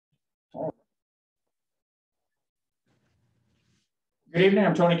Good evening,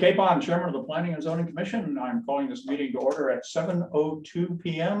 I'm Tony Capon, Chairman of the Planning and Zoning Commission. I'm calling this meeting to order at 7:02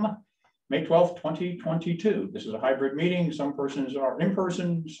 p.m., May 12th, 2022. This is a hybrid meeting. Some persons are in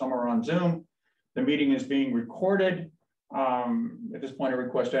person, some are on Zoom. The meeting is being recorded. At this point, I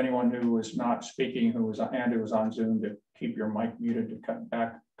request anyone who is not speaking, who is on Zoom, to keep your mic muted, to cut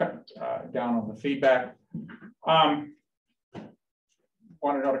down on the feedback.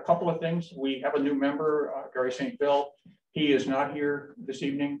 Want to note a couple of things. We have a new member, Gary St. Bill. He is not here this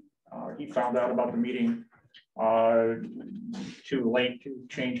evening. He found out about the meeting too late to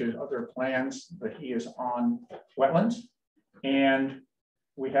change his other plans, but he is on wetlands. And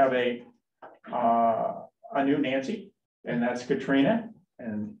we have a new Nancy, and that's Katrina.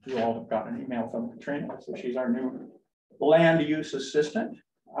 And you all have gotten an email from Katrina. So she's our new land use assistant.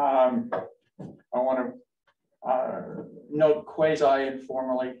 I want to note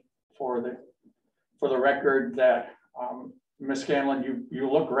quasi-informally for the record that Ms. Scanlon, you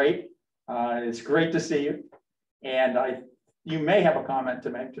look great. It's great to see you. And you may have a comment to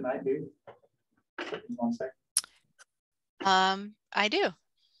make tonight, do you? Want to say? I do.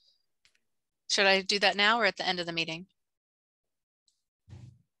 Should I do that now or at the end of the meeting?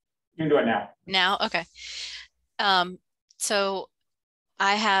 You can do it now. Now, okay. So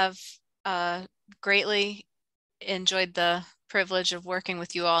I have greatly enjoyed the privilege of working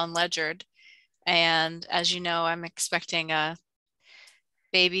with you all in Ledyard. And as you know, I'm expecting a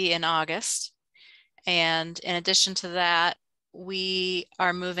baby in August. And in addition to that, we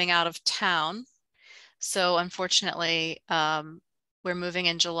are moving out of town. So unfortunately, we're moving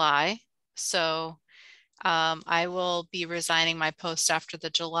in July. So I will be resigning my post after the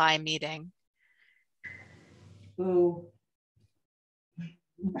July meeting. Ooh.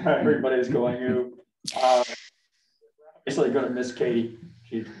 Everybody's going to. Basically going to miss Katie.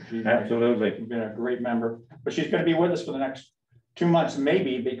 She's absolutely been a great member, but she's going to be with us for the next 2 months,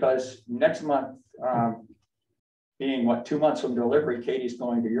 maybe, because next month, being what, 2 months from delivery, Katie's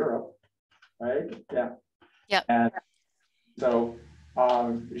going to Europe, right? Yeah. Yep. And so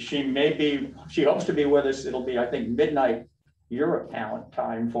she hopes to be with us. It'll be, I think, midnight Europe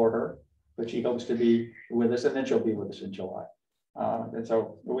time for her, but she hopes to be with us, and then she'll be with us in July. And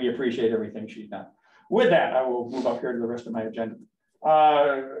so we appreciate everything she's done. With that, I will move up here to the rest of my agenda.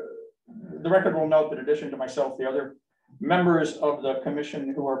 The record will note that in addition to myself, the other members of the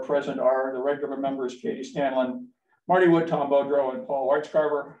commission who are present are the regular members, Katie Scanlon, Marty Wood, Tom Beaudreau, and Paul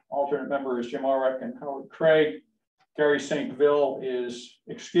Weitzcarver. Alternate member is Jim Ulrich and Howard Craig. Gary St. Bill is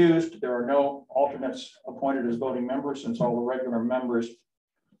excused. There are no alternates appointed as voting members since all the regular members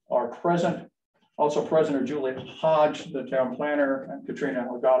are present. Also present are Julie Hodge, the town planner, and Katrina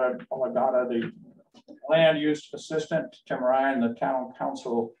Alagata, the land use assistant. Tim Ryan, the town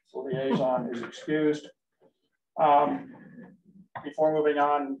council liaison, is excused. Before moving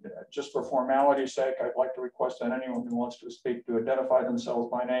on, just for formality's sake, I'd like to request that anyone who wants to speak to identify themselves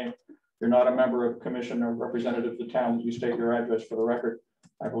by name. If you're not a member of the commission or representative of the town, you state your address for the record.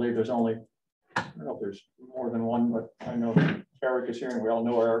 I believe there's only, I don't know if there's more than one, but I know Eric is here and we all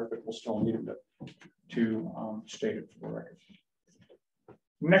know Eric, but we'll still need him to state it for the record.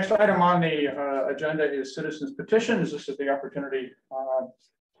 Next item on the agenda is citizens petitions. This is the opportunity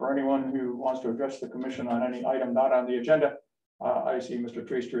for anyone who wants to address the commission on any item not on the agenda. I see Mr.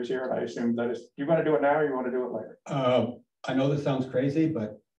 Treaster is here, and I assume that is, you want to do it now or you want to do it later? I know this sounds crazy,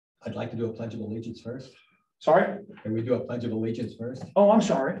 but I'd like to do a Pledge of Allegiance first. Sorry? Can we do a Pledge of Allegiance first? Oh, I'm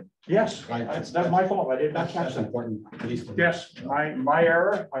sorry. Yes, that's my fault. I did not catch that. Important. Yes, my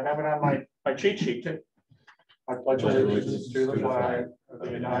error. I have it on my cheat sheet too. I pledge allegiance to the flag of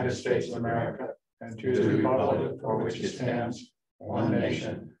the United States of America and to the republic for which it stands, one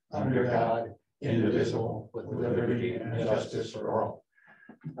nation, under God, indivisible, with liberty and justice for all.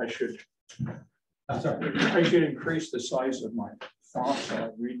 I should increase the size of my font so I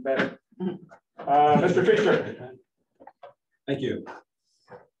read better. Mr. Treaster. Thank you.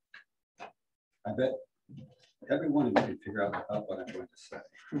 I bet everyone of you can figure out what I'm going to say.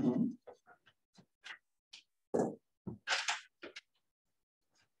 Mm-hmm.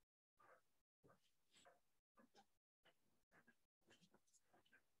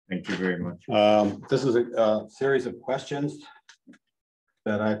 Thank you very much. This is a series of questions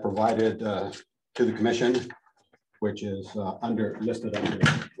that I provided to the commission, which is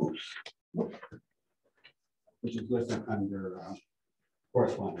listed under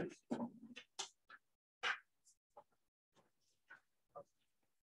correspondence.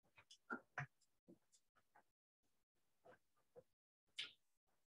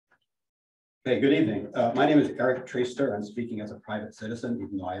 Okay, good evening. My name is Eric Treaster. I'm speaking as a private citizen,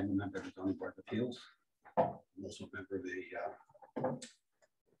 even though I am a member of the Zoning Board of Appeals. I'm also a member of the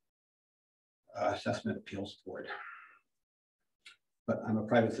Assessment Appeals Board. But I'm a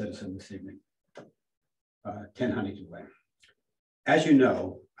private citizen this evening. 10 Huntington Way. As you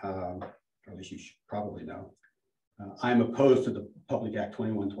know, or at least you should probably know, I'm opposed to the Public Act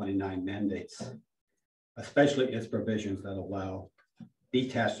 2129 mandates, especially its provisions that allow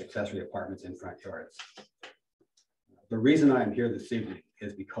detached accessory apartments in front yards. The reason I'm here this evening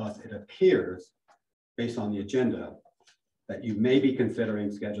is because it appears, based on the agenda, that you may be considering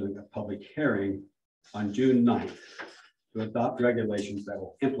scheduling a public hearing on June 9th to adopt regulations that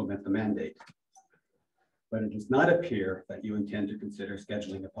will implement the mandate. But it does not appear that you intend to consider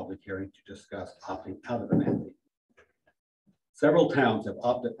scheduling a public hearing to discuss opting out of the mandate. Several towns have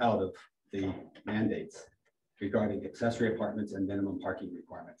opted out of the mandates regarding accessory apartments and minimum parking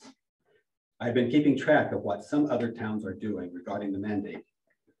requirements. I've been keeping track of what some other towns are doing regarding the mandate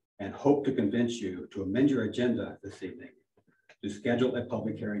and hope to convince you to amend your agenda this evening to schedule a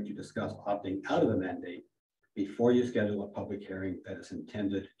public hearing to discuss opting out of the mandate before you schedule a public hearing that is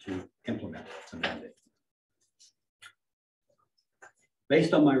intended to implement the mandate.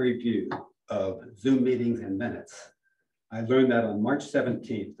 Based on my review of Zoom meetings and minutes, I learned that on March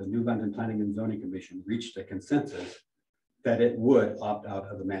 17th, the New London Planning and Zoning Commission reached a consensus that it would opt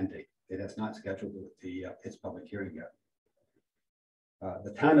out of the mandate. It has not scheduled its public hearing yet.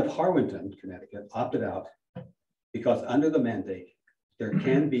 The town of Harwinton, Connecticut, opted out because under the mandate, there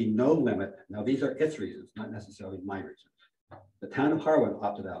can be no limit. Now, these are its reasons, not necessarily my reasons. The town of Harwin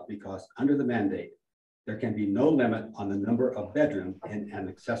opted out because under the mandate, there can be no limit on the number of bedrooms in an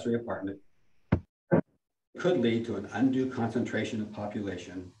accessory apartment. Could lead to an undue concentration of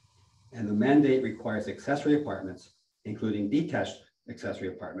population, and the mandate requires accessory apartments, including detached accessory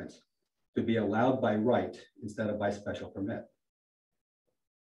apartments, to be allowed by right instead of by special permit.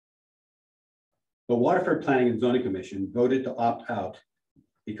 The Waterford Planning and Zoning Commission voted to opt out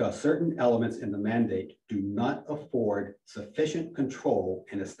because certain elements in the mandate do not afford sufficient control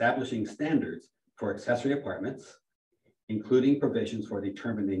in establishing standards for accessory apartments, including provisions for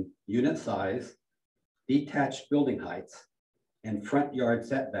determining unit size, detached building heights, and front yard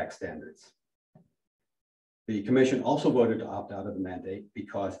setback standards. The commission also voted to opt out of the mandate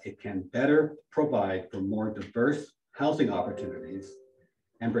because it can better provide for more diverse housing opportunities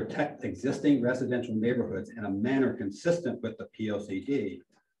and protect existing residential neighborhoods in a manner consistent with the POCD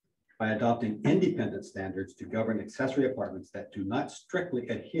by adopting independent standards to govern accessory apartments that do not strictly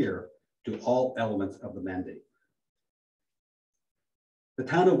adhere to all elements of the mandate. The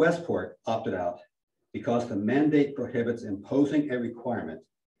town of Westport opted out because the mandate prohibits imposing a requirement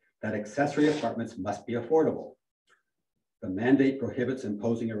that accessory apartments must be affordable. The mandate prohibits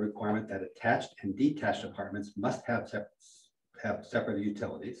imposing a requirement that attached and detached apartments must have separate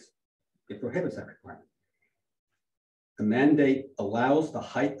utilities. It prohibits that requirement. The mandate allows the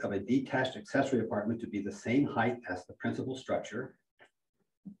height of a detached accessory apartment to be the same height as the principal structure.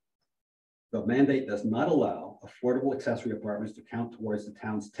 The mandate does not allow affordable accessory apartments to count towards the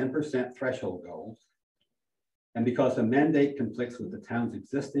town's 10% threshold goals, and because the mandate conflicts with the town's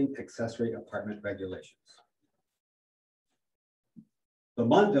existing accessory apartment regulations. The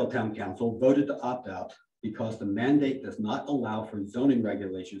Montville Town Council voted to opt out because the mandate does not allow for zoning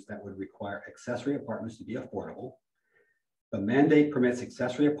regulations that would require accessory apartments to be affordable. The mandate permits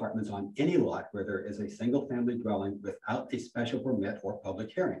accessory apartments on any lot where there is a single family dwelling without a special permit or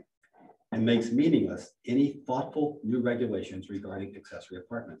public hearing, and makes meaningless any thoughtful new regulations regarding accessory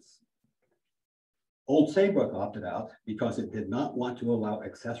apartments. Old Saybrook opted out because it did not want to allow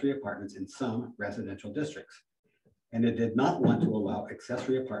accessory apartments in some residential districts, and it did not want to allow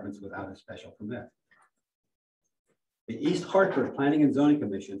accessory apartments without a special permit. The East Hartford Planning and Zoning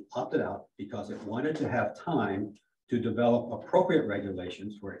Commission opted out because it wanted to have time to develop appropriate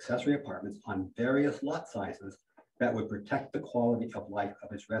regulations for accessory apartments on various lot sizes that would protect the quality of life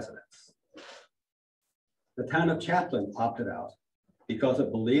of its residents. The town of Chaplin opted out because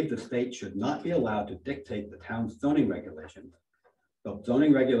it believed the state should not be allowed to dictate the town's zoning regulations. The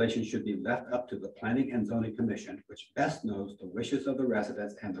zoning regulations should be left up to the Planning and Zoning Commission, which best knows the wishes of the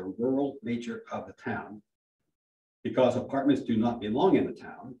residents and the rural nature of the town, because apartments do not belong in the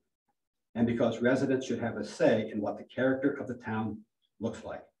town, and because residents should have a say in what the character of the town looks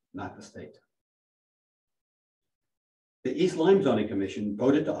like, not the state. The East Lyme Zoning Commission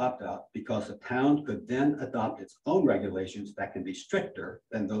voted to opt out because the town could then adopt its own regulations that can be stricter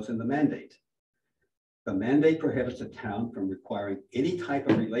than those in the mandate. The mandate prohibits the town from requiring any type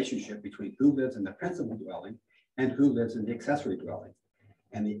of relationship between who lives in the principal dwelling and who lives in the accessory dwelling,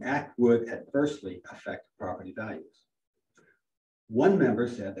 and the act would adversely affect property values. One member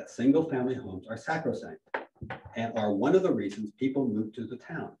said that single-family homes are sacrosanct and are one of the reasons people move to the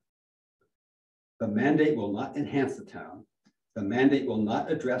town. The mandate will not enhance the town. The mandate will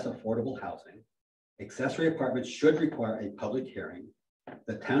not address affordable housing. Accessory apartments should require a public hearing.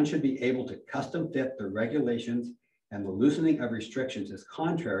 The town should be able to custom fit the regulations, and the loosening of restrictions is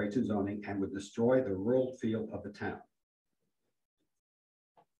contrary to zoning and would destroy the rural feel of the town.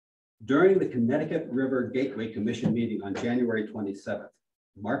 During the Connecticut River Gateway Commission meeting on January 27th,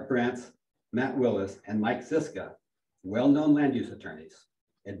 Mark Brantz, Matt Willis, and Mike Ziska, well-known land use attorneys,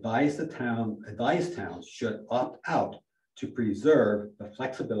 advised towns should opt out to preserve the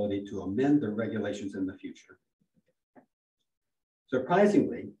flexibility to amend their regulations in the future.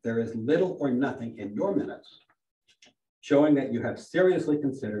 Surprisingly, there is little or nothing in your minutes showing that you have seriously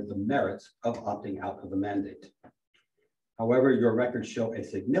considered the merits of opting out of the mandate. However, your records show a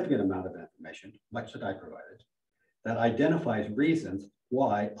significant amount of information, much that I provided, that identifies reasons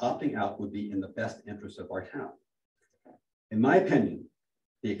why opting out would be in the best interest of our town. In my opinion,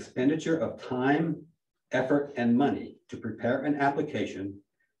 the expenditure of time, effort, and money to prepare an application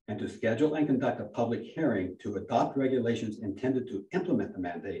and to schedule and conduct a public hearing to adopt regulations intended to implement the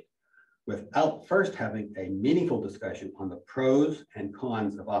mandate without first having a meaningful discussion on the pros and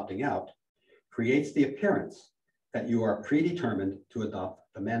cons of opting out creates the appearance that you are predetermined to adopt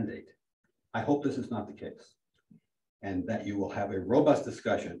the mandate. I hope this is not the case, and that you will have a robust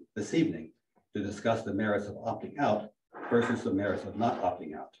discussion this evening to discuss the merits of opting out versus the merits of not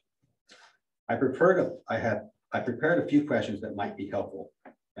opting out. I prepared a few questions that might be helpful,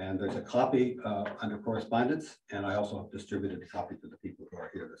 and there's a copy under correspondence, and I also have distributed a copy to the people who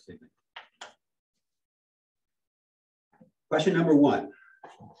are here this evening. Question number one,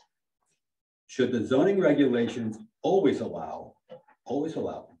 should the zoning regulations always allow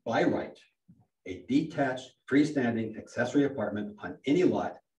by right a detached freestanding accessory apartment on any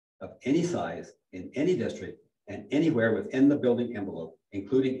lot of any size in any district and anywhere within the building envelope,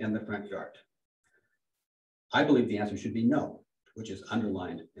 including in the front yard? I believe the answer should be no, which is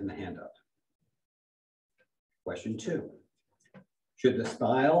underlined in the handout. Question two, should the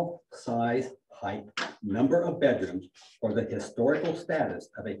style, size, height, number of bedrooms, or the historical status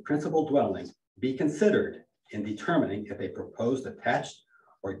of a principal dwelling be considered in determining if a proposed attached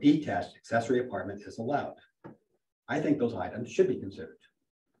or detached accessory apartment is allowed? I think those items should be considered,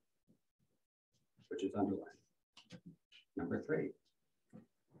 which is underlined. Number three,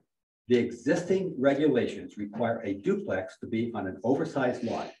 the existing regulations require a duplex to be on an oversized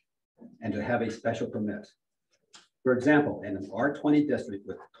lot and to have a special permit. For example, in an R20 district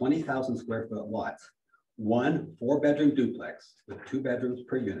with 20,000 square foot lots, one 4-bedroom duplex with 2 bedrooms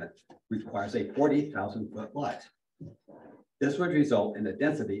per unit requires a 40,000 foot lot. This would result in a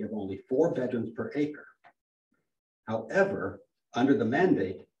density of only 4 bedrooms per acre. However, under the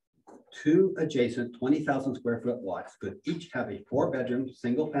mandate, 2 adjacent 20,000 square foot lots could each have a 4-bedroom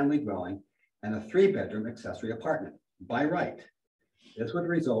single family dwelling and a 3-bedroom accessory apartment by right. This would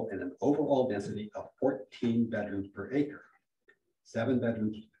result in an overall density of 14 bedrooms per acre. 7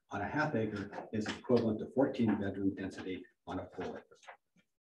 bedrooms on a half acre is equivalent to 14 bedroom density on a full acre.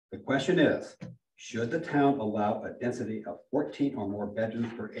 The question is, should the town allow a density of 14 or more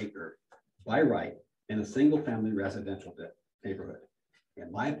bedrooms per acre by right in a single family residential neighborhood?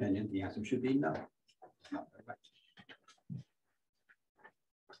 In my opinion, the answer should be no. Not by right.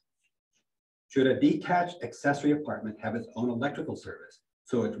 Should a detached accessory apartment have its own electrical service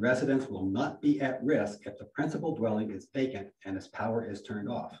so its residents will not be at risk if the principal dwelling is vacant and its power is turned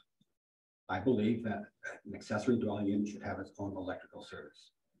off? I believe that an accessory dwelling unit should have its own electrical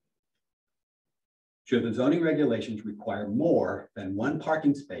service. Should the zoning regulations require more than 1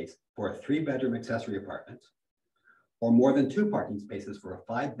 parking space for a 3-bedroom accessory apartment, or more than 2 parking spaces for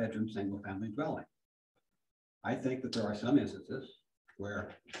a 5-bedroom single-family dwelling? I think that there are some instances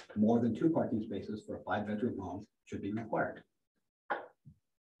where more than 2 parking spaces for a 5-bedroom home should be required.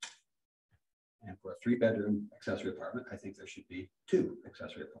 And for a 3-bedroom accessory apartment, I think there should be 2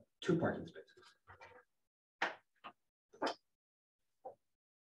 parking spaces.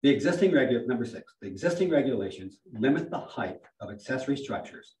 Number 6, the existing regulations limit the height of accessory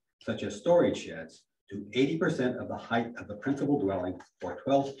structures, such as storage sheds, to 80% of the height of the principal dwelling, or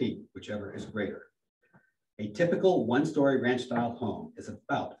 12 feet, whichever is greater. A typical 1-story ranch-style home is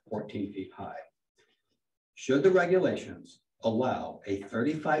about 14 feet high. Should the regulations allow a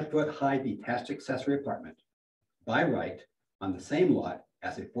 35-foot high detached accessory apartment by right on the same lot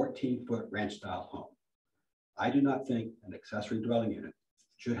as a 14-foot ranch-style home? I do not think an accessory dwelling unit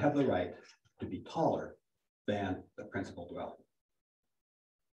should have the right to be taller than the principal dwelling.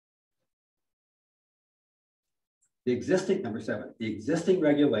 The existing, number 7, the existing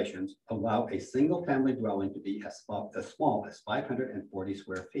regulations allow a single family dwelling to be as small as 540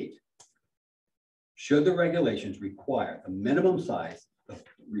 square feet. Should the regulations require the minimum size of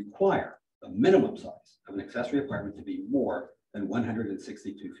an accessory apartment to be more than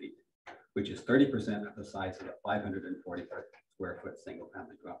 162 feet, which is 30% of the size of a 540 square foot single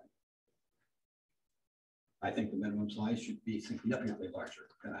family dwelling. I think the minimum size should be significantly larger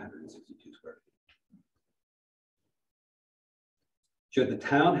than 162 square feet. Should the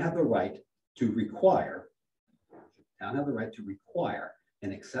town have the right to require,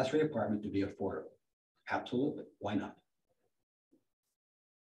 an accessory apartment to be affordable? Absolutely. Why not?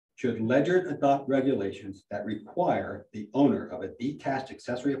 Should Ledyard adopt regulations that require the owner of a detached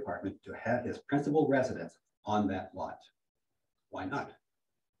accessory apartment to have his principal residence on that lot? Why not?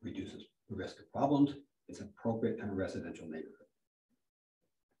 Reduces the risk of problems. It's appropriate in a residential neighborhood.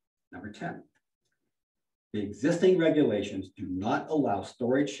 Number 10. The existing regulations do not allow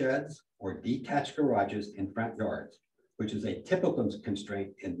storage sheds or detached garages in front yards, which is a typical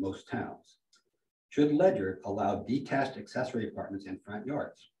constraint in most towns. Should Ledyard allow detached accessory apartments in front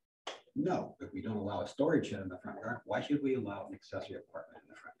yards? No. If we don't allow a storage shed in the front yard, why should we allow an accessory apartment in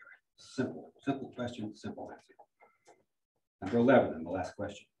the front yard? Simple question, simple answer. Number 11, and the last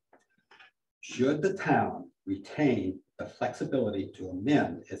question. Should the town retain the flexibility to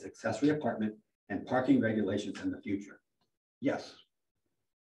amend its accessory apartment and parking regulations in the future? Yes.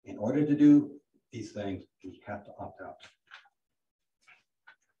 In order to do these things, we have to opt out.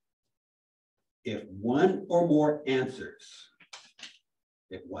 If one or more answers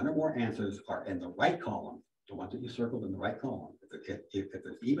are in the right column, the ones that you circled in the right column, if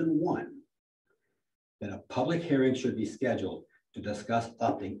there's even one, then a public hearing should be scheduled to discuss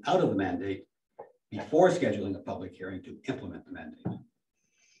opting out of the mandate before scheduling a public hearing to implement the mandate.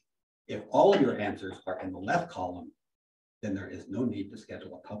 If all of your answers are in the left column, then there is no need to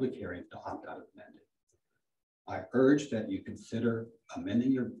schedule a public hearing to opt out of the mandate. I urge that you consider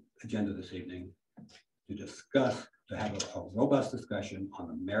amending your agenda this evening to have a robust discussion on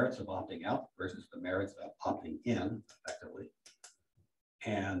the merits of opting out versus the merits of opting in effectively,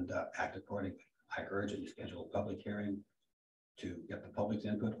 and act accordingly. I urge that you schedule a public hearing to get the public's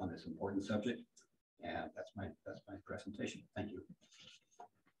input on this important subject. And that's my presentation. Thank you. I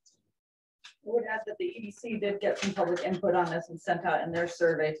would add that the EDC did get some public input on this and sent out in their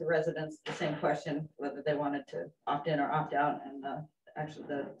survey to residents the same question, whether they wanted to opt in or opt out. And actually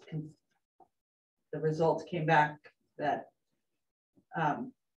the results came back that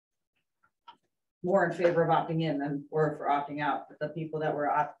more in favor of opting in than were for opting out. But the people that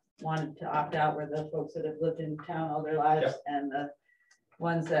wanted to opt out were the folks that have lived in town all their lives. Yep. And the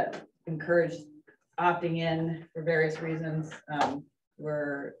ones that encouraged opting in for various reasons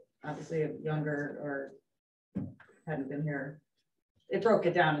were obviously younger or hadn't been here. It broke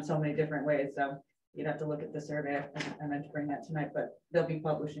it down in so many different ways. So you'd have to look at the survey. I meant to bring that tonight, but they'll be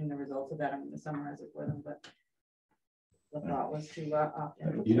publishing the results of that. I'm going to summarize it for them, but the thought was to opt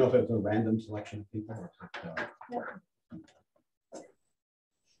in. Do you know if it's a random selection of people?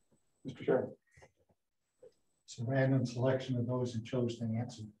 Mr. Chair. It's a random selection of those who chose to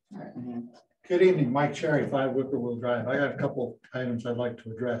answer. Right. Mm-hmm. Good evening, Mike Cherry, 5 Whippoorwill Drive. I got a couple items I'd like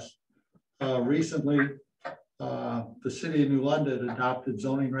to address. Recently, the city of New London adopted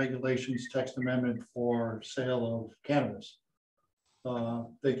zoning regulations text amendment for sale of cannabis.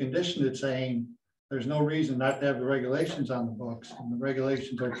 They conditioned it saying there's no reason not to have the regulations on the books, and the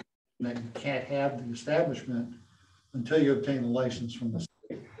regulations are that you can't have the establishment until you obtain a license from the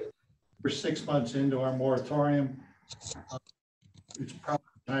state. We're 6 months into our moratorium. It's probably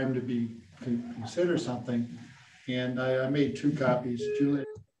time to consider something, and I made 2 copies, Julie.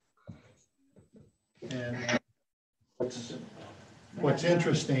 And what's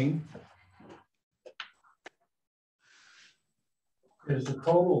interesting is the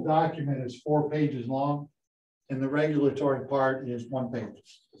total document is 4 pages long, and the regulatory part is 1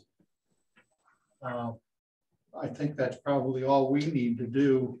 page. I think that's probably all we need to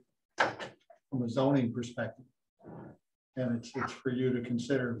do from a zoning perspective. And it's for you to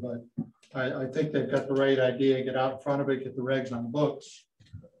consider, but I think they've got the right idea. Get out in front of it, get the regs on the books,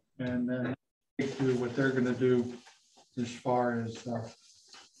 and then do what they're going to do as far as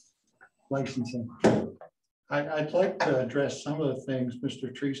licensing. I'd like to address some of the things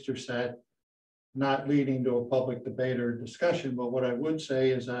Mr. Treaster said, not leading to a public debate or discussion, but what I would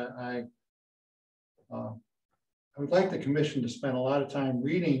say is I would like the commission to spend a lot of time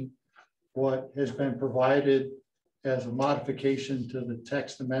reading what has been provided as a modification to the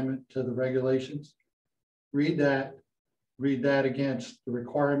text amendment to the regulations. Read that against the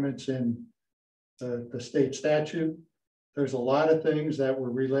requirements in the state statute. There's a lot of things that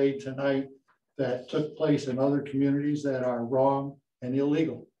were relayed tonight that took place in other communities that are wrong and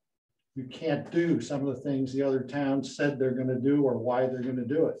illegal. You can't do some of the things the other towns said they're going to do or why they're going to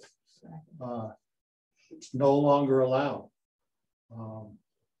do it. It's no longer allowed.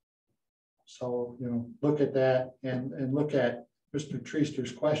 So, you know, look at that and look at Mr.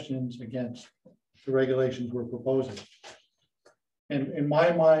 Treaster's questions against the regulations we're proposing. And in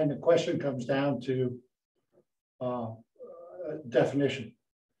my mind, the question comes down to definition.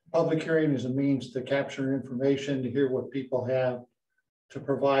 Public hearing is a means to capture information, to hear what people have to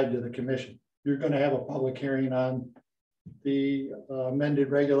provide to the commission. You're going to have a public hearing on the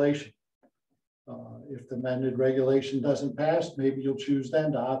amended regulation. If the amended regulation doesn't pass, maybe you'll choose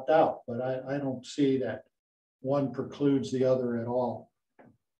then to opt out, but I don't see that one precludes the other at all.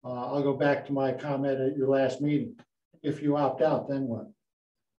 I'll go back to my comment at your last meeting. If you opt out, then what?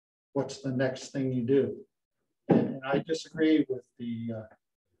 What's the next thing you do? And I disagree with the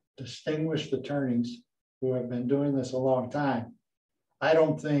distinguished attorneys who have been doing this a long time. I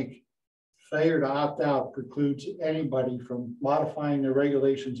don't think failure to opt out precludes anybody from modifying their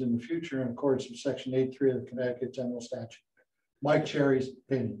regulations in the future in accordance with Section 8.3 of the Connecticut General Statute. Mike Cherry's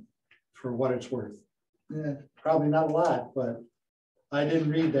opinion, for what it's worth. Probably not a lot, but I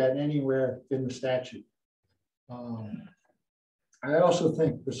didn't read that anywhere in the statute. I also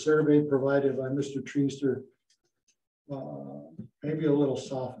think the survey provided by Mr. Treaster may be a little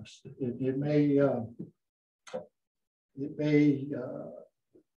sophist. It may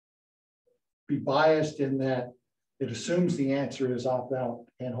be biased in that it assumes the answer is opt out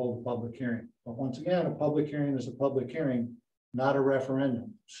and hold a public hearing. But once again, a public hearing is a public hearing, not a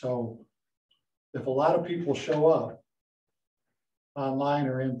referendum. So if a lot of people show up online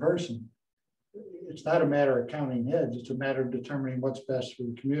or in person, it's not a matter of counting heads, it's a matter of determining what's best for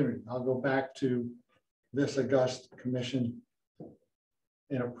the community. I'll go back to this august commission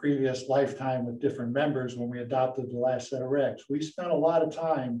in a previous lifetime with different members when we adopted the last set of regs. We spent a lot of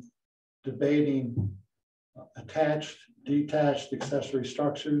time debating attached, detached accessory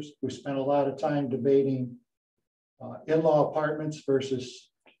structures. We spent a lot of time debating in-law apartments versus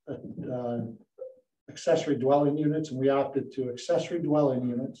accessory dwelling units, and we opted to accessory dwelling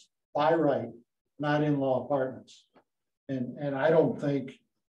units by right, not in-law apartments. And I don't think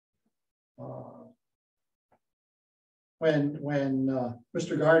when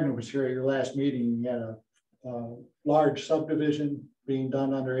Mr. Gardner was here at your last meeting, he had a large subdivision being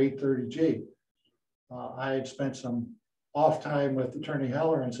done under 830G. I had spent some off time with Attorney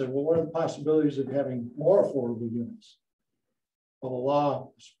Heller and said, well, what are the possibilities of having more affordable units? Well, the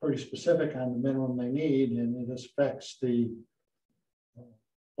law is pretty specific on the minimum they need, and it affects the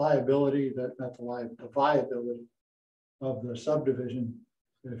liability, the viability of the subdivision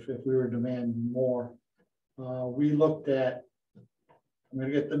if we were demanding more. We looked at, I'm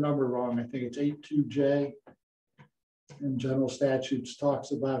going to get the number wrong, I think it's 82J in general statutes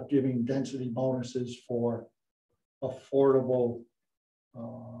talks about giving density bonuses for affordable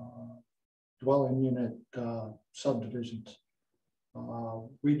dwelling unit subdivisions.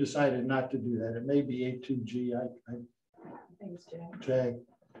 We decided not to do that. It may be 82G. Thanks, Jay. Jay.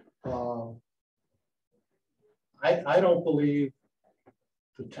 I don't believe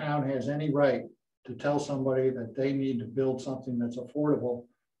the town has any right to tell somebody that they need to build something that's affordable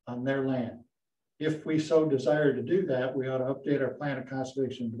on their land. If we so desire to do that, we ought to update our plan of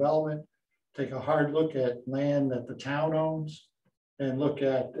conservation and development, take a hard look at land that the town owns, and look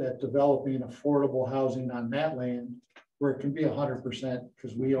at developing affordable housing on that land where it can be 100%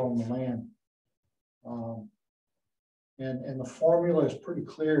 because we own the land. And the formula is pretty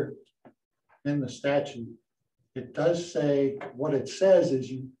clear in the statute. It does say, what it says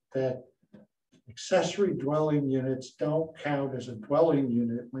is that accessory dwelling units don't count as a dwelling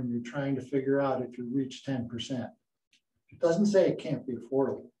unit when you're trying to figure out if you reach 10%. It doesn't say it can't be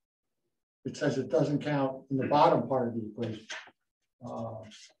affordable. It says it doesn't count in the bottom part of the equation.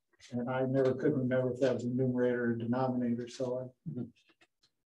 And I never could remember if that was a numerator or denominator. So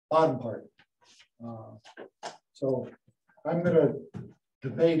bottom part. So I'm going to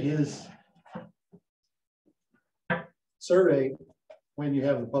debate his survey when you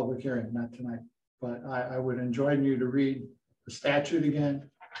have the public hearing, not tonight. But I would enjoin you to read the statute again,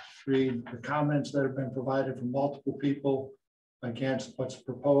 read the comments that have been provided from multiple people against what's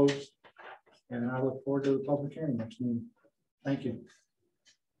proposed. And I look forward to the public hearing next meeting. Thank you.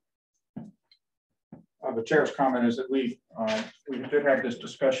 The chair's comment is that we did have this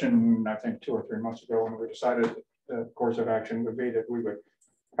discussion, I think 2 or 3 months ago, when we decided that the course of action would be that we would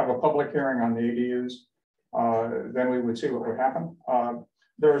have a public hearing on the ADUs. Then we would see what would happen.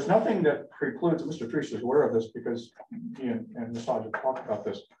 there is nothing that precludes, Mr. Treese is aware of this because he and Ms. Hodge have talked about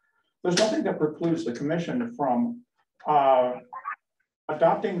this. There's nothing that precludes the commission from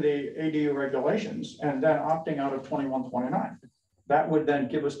adopting the ADU regulations and then opting out of 2129. That would then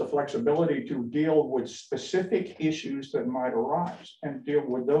give us the flexibility to deal with specific issues that might arise and deal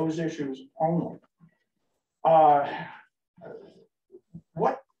with those issues only.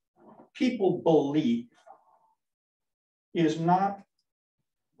 What people believe is not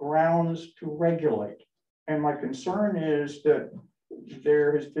grounds to regulate. And my concern is that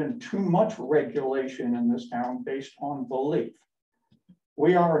there has been too much regulation in this town based on belief.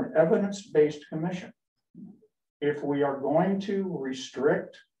 We are an evidence-based commission. If we are going to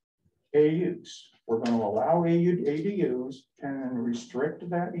restrict AUs, we're going to allow ADUs and restrict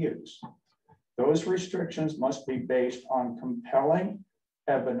that use. Those restrictions must be based on compelling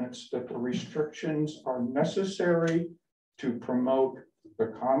evidence that the restrictions are necessary to promote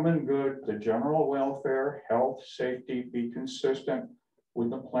the common good, the general welfare, health, safety, be consistent with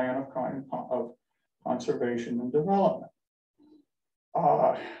the plan of conservation and development.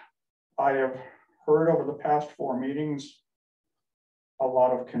 I have heard over the past 4 meetings a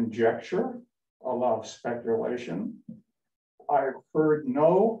lot of conjecture, a lot of speculation. I've heard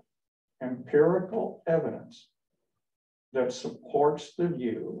no empirical evidence that supports the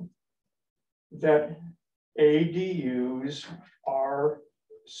view that ADUs are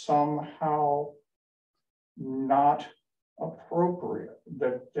somehow not appropriate,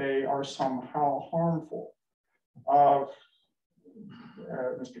 that they are somehow harmful.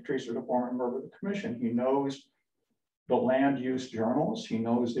 Mr. Treese is a former member of the commission. He knows the land use journals. He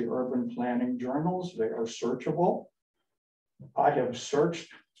knows the urban planning journals. They are searchable. I have searched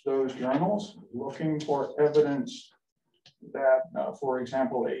those journals looking for evidence that, for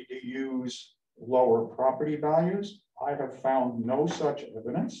example, ADUs lower property values. I have found no such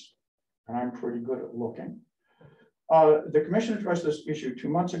evidence, and I'm pretty good at looking. The commission addressed this issue 2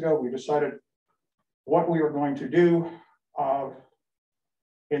 months ago. We decided what we were going to do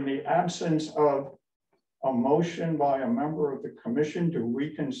in the absence of a motion by a member of the commission to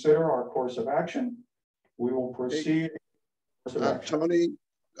reconsider our course of action. We will proceed. Tony,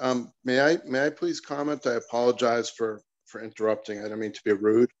 may I please comment? I apologize for interrupting. I don't mean to be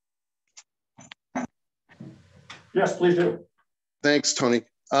rude. Yes, please do. Thanks, Tony.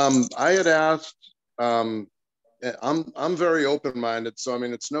 I had asked. I'm very open-minded, so I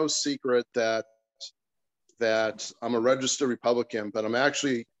mean it's no secret that I'm a registered Republican, but I'm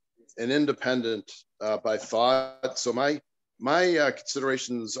actually an independent by thought. So my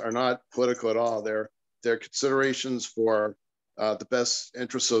considerations are not political at all. They're considerations for the best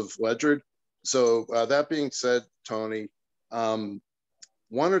interests of Ledyard. So that being said, Tony, 1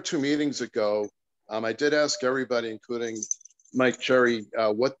 or 2 meetings ago, I did ask everybody, including Mike Cherry,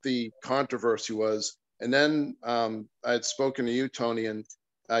 what the controversy was. And then I had spoken to you, Tony, and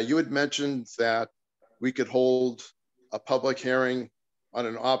you had mentioned that we could hold a public hearing on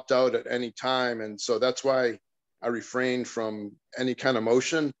an opt-out at any time. And so that's why I refrained from any kind of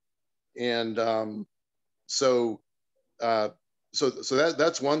motion. And so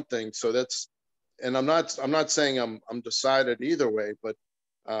that's one thing. So that's, and I'm not saying I'm decided either way, but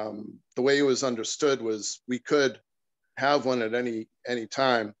the way it was understood was we could have one at any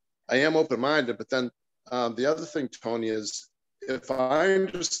time. I am open-minded, but then the other thing, Tony, is if I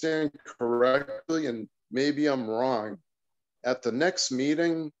understand correctly, and maybe I'm wrong, at the next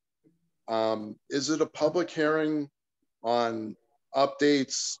meeting, is it a public hearing on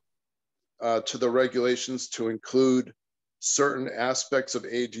updates to the regulations to include certain aspects of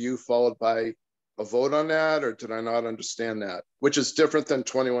ADU followed by a vote on that, or did I not understand that? Which is different than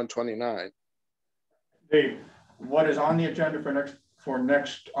 2129. What is on the agenda for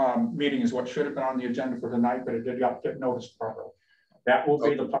next meeting is what should have been on the agenda for tonight, but it did not get noticed properly. That will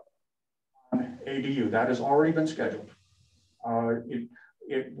be the ADU. That has already been scheduled.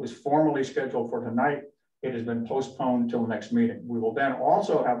 It was formally scheduled for tonight. It has been postponed until next meeting. We will then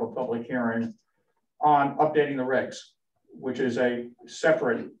also have a public hearing on updating the regs, which is a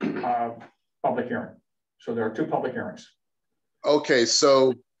separate public hearing. So there are 2 public hearings. Okay,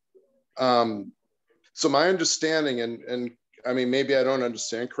 so so my understanding, and I mean, maybe I don't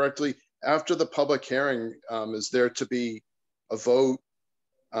understand correctly, after the public hearing, is there to be a vote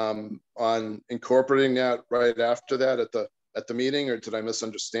on incorporating that right after that at the meeting, or did I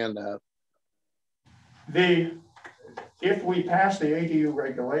misunderstand that? If we pass the ADU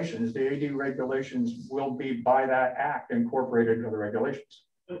regulations will be by that act incorporated into the regulations.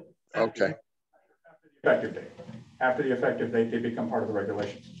 Okay. After the effective date, they become part of the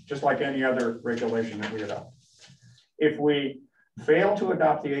regulations, just like any other regulation that we adopt. If we fail to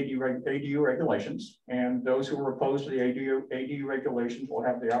adopt the ADU regulations, and those who are opposed to the ADU regulations will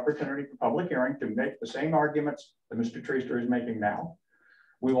have the opportunity for public hearing to make the same arguments that Mr. Treaster is making now.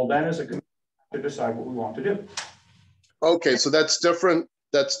 We will then, as a committee, to decide what we want to do. Okay, so that's different.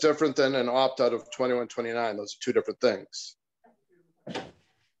 That's different than an opt-out of 2129. Those are two different things. I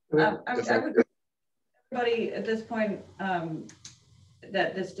would everybody at this point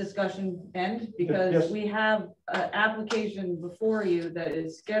that this discussion end, because yes. we have an application before you that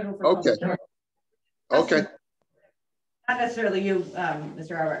is scheduled for Okay. public hearing. Okay. Not necessarily you,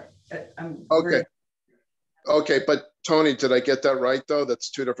 Mr. Albert. Okay. Okay, but Tony, did I get that right though? That's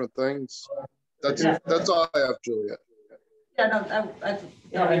two different things. That's all I have, Juliet. Yeah,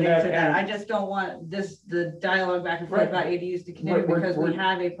 no, I just don't want the dialogue back and forth about ADUs to continue because we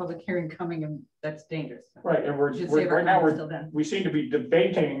have a public hearing coming and that's dangerous. Right, and right now we seem to be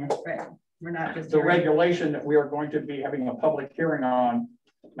debating We're not just the regulation that we are going to be having a public hearing on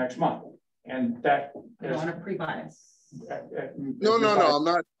next month, and that I don't want to pre-bias.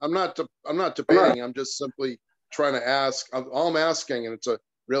 No. I'm not debating. I'm just simply trying to ask. All I'm asking, and it's a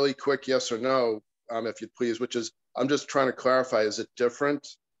really quick yes or no, if you'd please, which is I'm just trying to clarify: is it different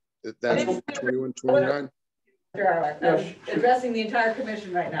than 2129? I'm addressing the entire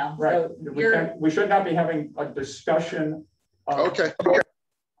commission right now. Right. So we should not be having a discussion. Okay.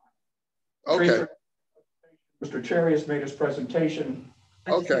 Mr. Cherry has made his presentation.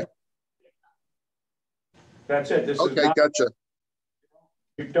 Okay. That's it. This okay, is not, gotcha.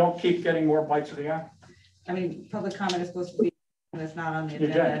 You don't keep getting more bites of the apple. I mean, public comment is supposed to be, and it's not on the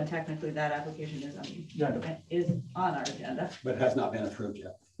agenda, and technically that application is on our agenda. But has not been approved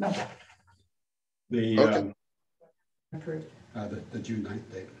yet. No. The Approved. The June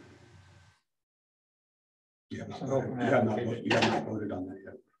 9th date. You have not voted on that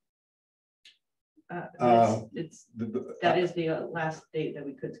yet. That is the last date that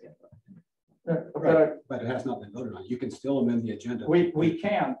we could schedule. But it has not been voted on. You can still amend the agenda. We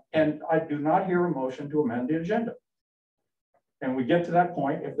can, and I do not hear a motion to amend the agenda. And we get to that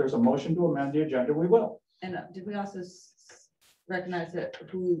point, if there's a motion to amend the agenda, we will. And did we also recognize that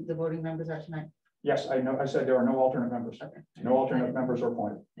who the voting members are tonight? Yes, I know. I said there are no alternate members. Okay. No alternate members are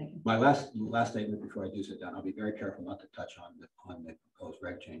appointed. Thank you. My last statement before I do sit down, I'll be very careful not to touch on the proposed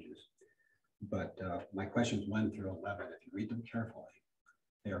reg changes. But my questions 1 through 11, if you read them carefully,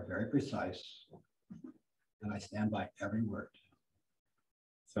 they are very precise, and I stand by every word.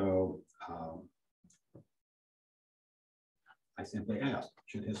 So I simply ask,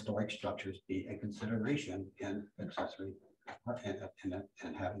 should historic structures be a consideration in accessory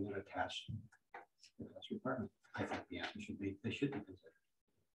and having an attached accessory apartment? I think the answer should be they should be considered.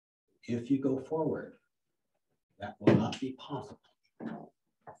 If you go forward, that will not be possible.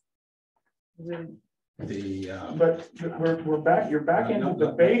 But we're back. You're back into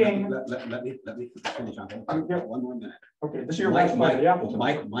debating. Let me finish on one more minute. Okay, this is your last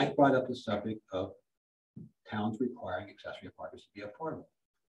point. Mike brought up the subject of towns requiring accessory apartments to be affordable,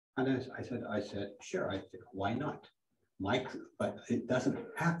 and I said, sure. I said, why not, Mike? But it doesn't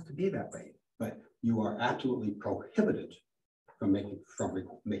have to be that way. But you are absolutely prohibited from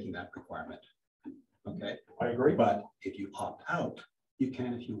making that requirement. Okay, I agree. But if you opt out, you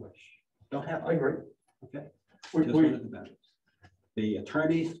can if you wish. Don't have to. I agree. Okay. The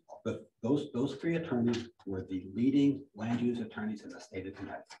attorneys, those 3 attorneys were the leading land use attorneys in the state of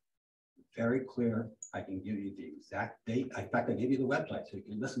Connecticut. Very clear. I can give you the exact date. In fact, I gave you the website so you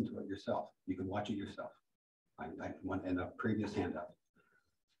can listen to it yourself. You can watch it yourself. I went in a previous handout.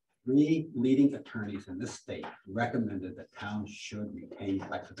 3 leading attorneys in this state recommended that towns should retain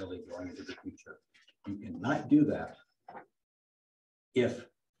flexibility going into the future. You cannot do that if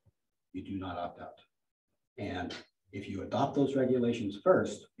you do not opt out. And if you adopt those regulations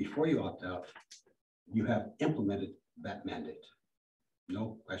first, before you opt out, you have implemented that mandate.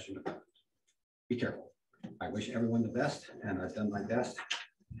 No question about it. Be careful. I wish everyone the best, and I've done my best.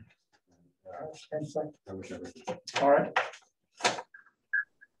 I wish everything. All right.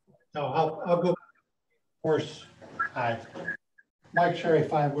 No, I'll go. Of course, hi. Mike Cherry,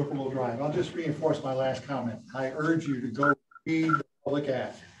 5 Whippoorwill Drive. I'll just reinforce my last comment. I urge you to go read the Public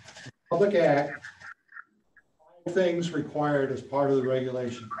Act. Public Act, 5 things required as part of the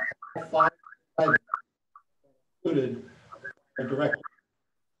regulation. 5 included directly.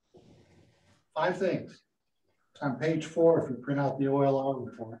 5 things. It's on page 4 if you print out the OLR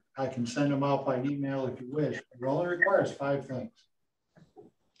report. I can send them out by email if you wish. It only requires 5 things.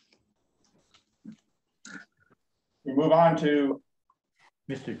 We move on to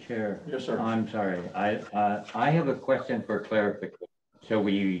Mr. Chair. Yes, sir. I'm sorry. I have a question for clarification. So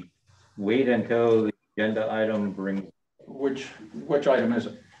we wait until the agenda item brings Which item is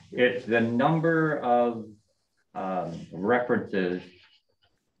it? It's the number of references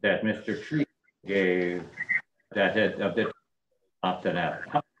that Mr. Tree gave that had opted out.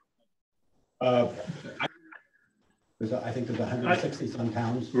 I think there's 160 some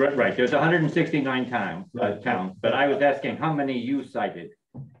towns. Right. There's 169 towns, but I was asking how many you cited.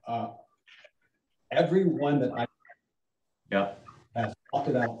 Every one that I has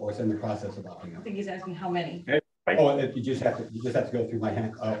opted out or is in the process of opting I out. think he's asking how many. Right. Oh, you just have to go through my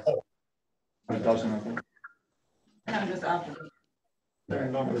hand. A dozen, I think. I'm just opting. They're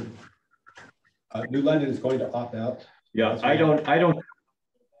numbered. New London is going to opt out. Yeah, I don't.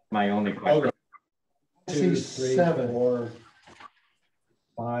 My only question. Okay. I 2, see 3, 7. 4,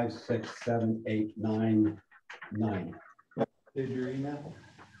 5, 6, 7, 8, 9, 9. Did your email?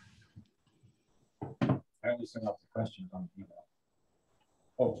 I only sent out the questions on the email.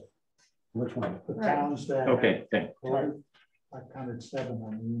 Oh, which one? The towns that. Okay, thanks. I counted 7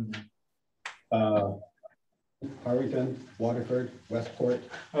 on the email. Harrington, Waterford, Westport,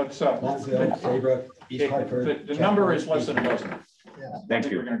 Let's, Montville, Saybrook, East Hartford. the number is less than a dozen. Yeah. Thank I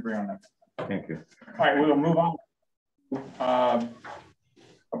think you. we're going to agree on that. Thank you. All right, we will move on.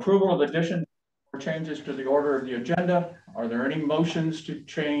 Approval of addition or changes to the order of the agenda. Are there any motions to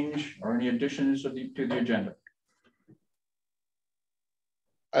change or any additions to the agenda?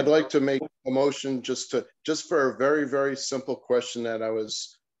 I'd like to make a motion just for a very, very simple question that I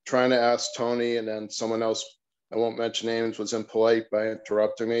was trying to ask Tony, and then someone else, I won't mention names, was impolite by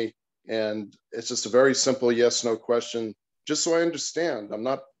interrupting me. And it's just a very simple yes, no question, just so I understand. I'm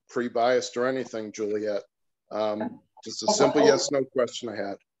not pre-biased or anything, Juliet. Just a simple yes, no question I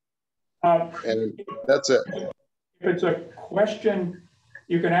had. And that's it. If it's a question,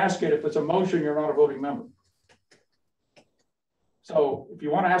 you can ask it. If it's a motion, you're not a voting member. So if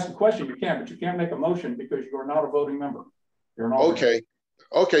you want to ask a question, you can, but you can't make a motion because you're not a voting member. You're an alternate.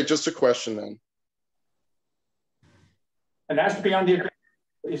 Okay, just a question then. And it has to be on the agenda.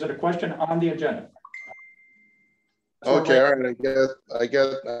 Is it a question on the agenda? Okay, all right, I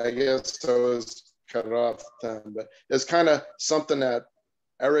guess I was cut off then, but it's kind of something that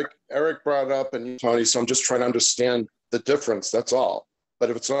Eric brought up and you, Tony, so I'm just trying to understand the difference, that's all. But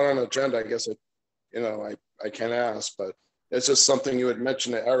if it's not on the agenda, I guess I can't ask, but it's just something you had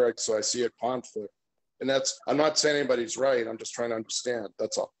mentioned to Eric, so I see a conflict. And that's, I'm not saying anybody's right, I'm just trying to understand,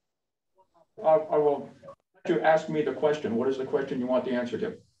 that's all. I will let you ask me the question. What is the question you want the answer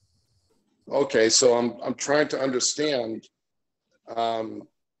to? Okay, so I'm trying to understand what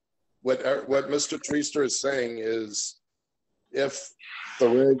Mr. Treaster is saying is if the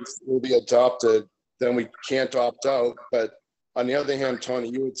regs will be adopted, then we can't opt out. But on the other hand, Tony,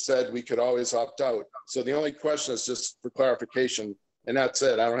 you had said we could always opt out. So the only question is just for clarification, and that's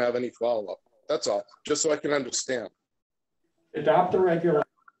it. I don't have any follow-up. That's all, just so I can understand. Adopt the regulations,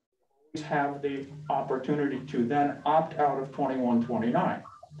 have the opportunity to then opt out of 2129.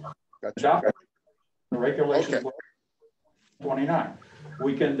 Gotcha. Adopt the regulations. Okay. 29.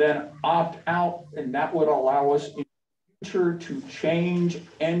 We can then opt out, and that would allow us in the future to change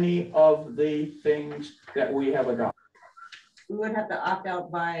any of the things that we have adopted. We would have to opt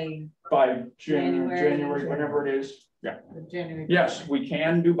out by January, whenever it is. Yeah. January. Yes, we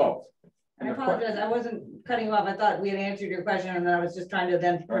can do both. I apologize, I wasn't cutting you off. I thought we had answered your question, and then I was just trying to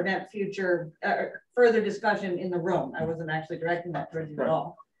then prevent future further discussion in the room. I wasn't actually directing that towards you at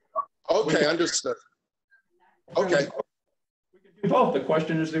all. Okay, understood. Okay. We can do both. The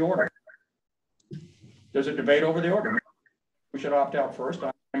question is the order. There's a debate over the order. We should opt out first.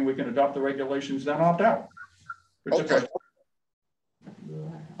 I think we can adopt the regulations, then opt out. Okay.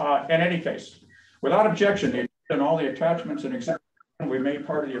 In any case, without objection, and all the attachments and exhibits we made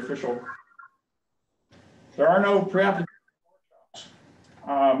part of the official. There are no pre-application.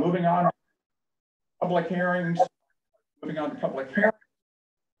 Moving on, public hearings. Moving on to public hearings.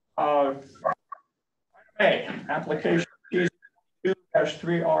 Application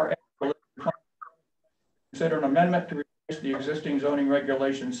 2-3R. Consider an amendment to replace the existing zoning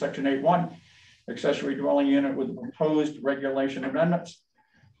regulations, section 8.1, accessory dwelling unit with proposed regulation amendments.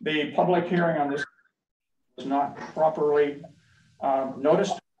 The public hearing on this was not properly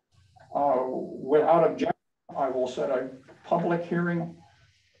noticed. Without objection, I will set a public hearing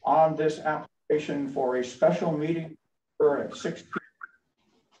on this application for a special meeting at 6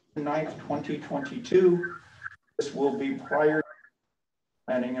 p.m. 9th, 2022. This will be prior to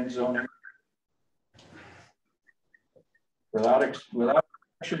planning and zoning. Without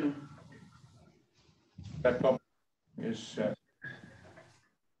action, that public is set.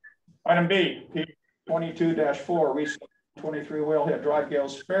 Item B, P22-4, Recess 23 Whalehead Drive,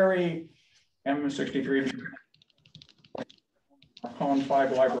 Gales Ferry, M63 Zone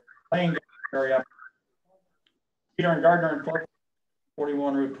 5 Library Lane area. Peter and Gardner and Clark,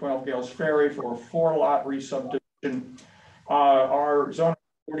 41 Route 12 Gales Ferry for a 4-lot re-subdivision. Our zone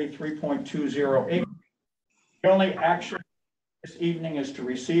 43.20 acres. The only action this evening is to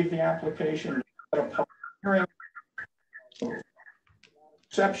receive the application at a public hearing.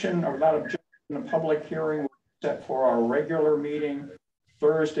 Exception or not objection, the public hearing set for our regular meeting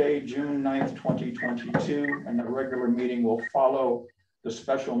Thursday, June 9th, 2022, and the regular meeting will follow the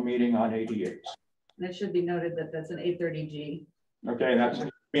special meeting on 88. And it should be noted that that's an 830G. Okay, that's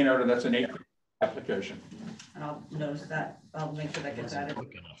being noted. That's an 8 application. And I'll notice that. I'll make sure that gets added.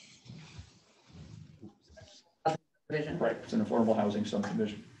 Right, it's an affordable housing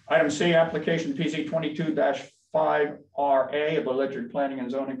subdivision. Item C, application PZ 22-5RA of the Ledyard Planning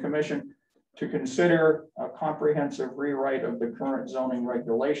and Zoning Commission to consider a comprehensive rewrite of the current zoning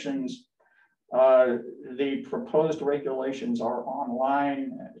regulations. The proposed regulations are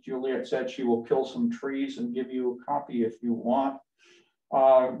online. Juliet said she will kill some trees and give you a copy if you want.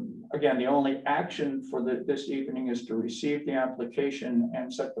 Again, the only action for this evening is to receive the application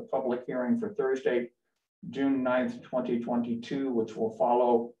and set the public hearing for Thursday, June 9th, 2022, which will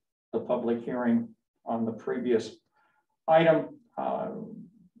follow the public hearing on the previous item.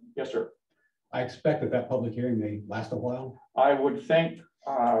 Yes, sir. I expect that public hearing may last a while. I would think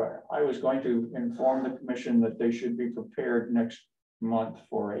I was going to inform the commission that they should be prepared next month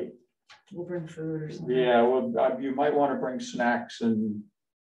for a. We'll bring food or something. Yeah, well, you might want to bring snacks, and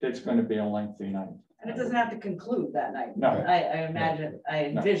it's going to be a lengthy night. And it doesn't have to conclude that night. No. I imagine, I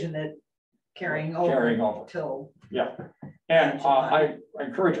envision it carrying over till. Yeah, and I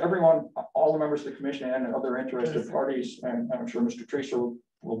encourage everyone, all the members of the commission and other interested parties, and I'm sure Mr. Treaser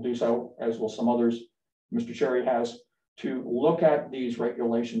will do so, as will some others, Mr. Cherry has, to look at these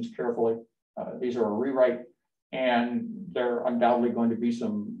regulations carefully. These are a rewrite, and there are undoubtedly going to be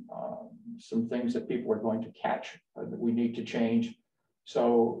some things that people are going to catch that we need to change.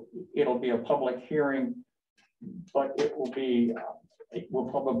 So it'll be a public hearing, but it will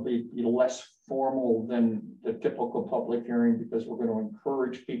probably be less formal than the typical public hearing, because we're going to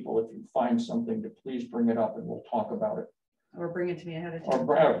encourage people, if you find something, to please bring it up and we'll talk about it. Or bring it to me ahead of time.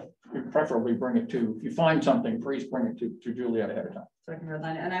 Or preferably bring it to, if you find something, please bring it to Juliet ahead of time. So I can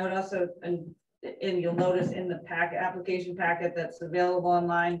redline it. And I would also, and you'll notice in the application packet that's available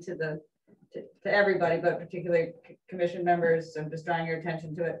online to everybody, but particularly commission members, I'm just drawing your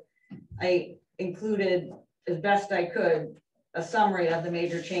attention to it. I included, as best I could, a summary of the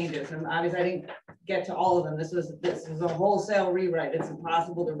major changes, and obviously I didn't get to all of them. This was a wholesale rewrite. It's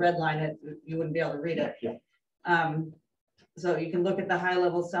impossible to redline it. You wouldn't be able to read it. Yeah. So you can look at the high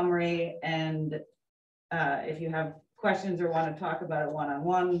level summary, and if you have questions or want to talk about it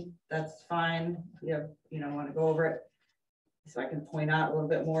one-on-one, that's fine. If you want to go over it, so I can point out a little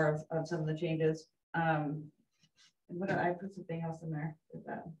bit more of some of the changes. And what did I put something else in there? Is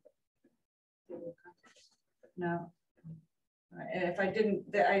that no? If I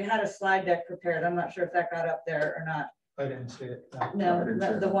didn't, I had a slide deck prepared. I'm not sure if that got up there or not. I didn't see it. No,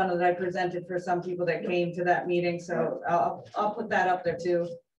 the one that I presented for some people that came to that meeting. So I'll put that up there too.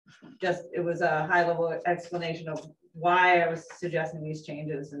 Just, it was a high level explanation of why I was suggesting these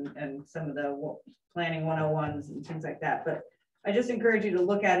changes and some of the planning 101s and things like that. But I just encourage you to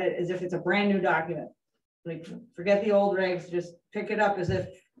look at it as if it's a brand new document. Like, forget the old regs, just pick it up as if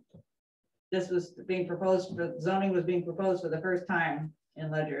this was being proposed, but zoning was being proposed for the first time in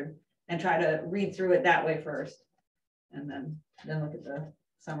Ledyard, and try to read through it that way first. And then look at the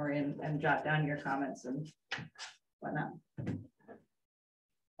summary and jot down your comments and whatnot.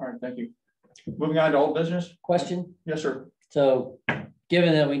 All right, thank you. Moving on to old business. Question? Yes, sir. So,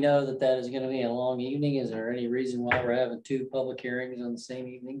 given that we know that is going to be a long evening, is there any reason why we're having 2 public hearings on the same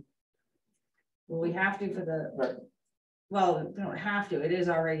evening? Well, we have to for the, right. Well, we don't have to. It is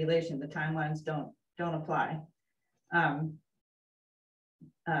our regulation. The timelines don't apply.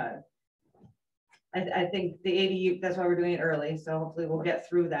 I think the ADU, that's why we're doing it early. So hopefully we'll get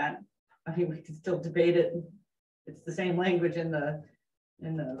through that. I mean, we can still debate it. It's the same language in the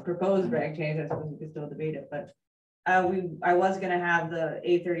proposed reg change. I suppose we can still debate it, but I was going to have the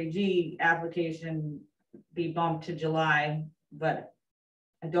 830G application be bumped to July, but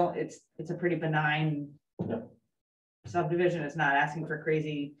I don't. It's a pretty benign subdivision. It's not asking for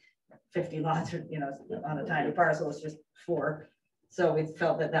crazy 50 lots or on a tiny parcel. It's just 4. So we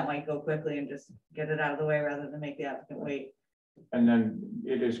felt that might go quickly and just get it out of the way rather than make the applicant wait. And then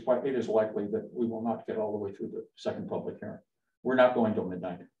it is likely that we will not get all the way through the second public hearing. We're not going till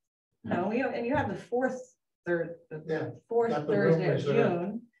midnight. No, and you have the fourth Thursday of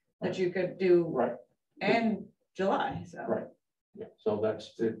June that you could do, right? And July. So right. Yeah, so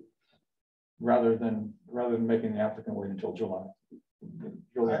that's it. Rather than making the applicant wait until July.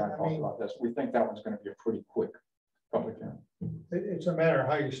 Julie and I talked about this. We think that one's going to be a pretty quick public hearing. It's a matter of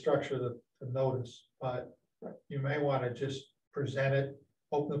how you structure the notice, but you may want to just present it,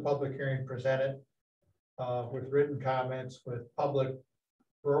 open the public hearing, present it with written comments, with public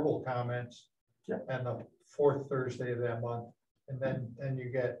verbal comments, and the fourth Thursday of that month. And then you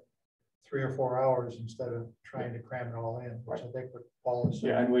get 3 or 4 hours instead of trying to cram it all in, which I think what Paul is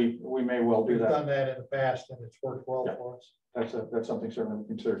saying. Yeah, and we may well do We've that. done that in the past and it's worked well for us. That's something certainly to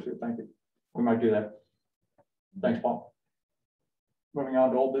consider too. Thank you. We might do that. Thanks, Paul. Moving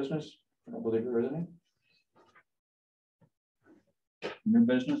on to old business. I don't believe there is any. New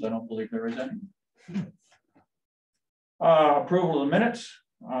business. I don't believe there is any. Approval of the minutes.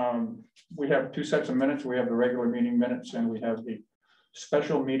 We have 2 sets of minutes. We have the regular meeting minutes and we have the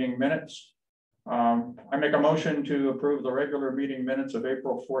special meeting minutes. I make a motion to approve the regular meeting minutes of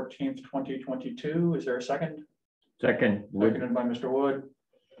April 14th, 2022. Is there a second? Second. Seconded by Mr. Wood.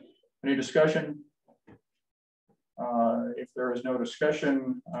 Any discussion? If there is no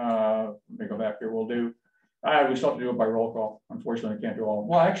discussion, let me go back here. We'll do. We still have to do it by roll call. Unfortunately, I can't do all.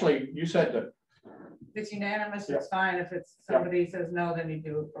 Well, actually, you said that. If it's unanimous, it's fine. If it's somebody says no, then you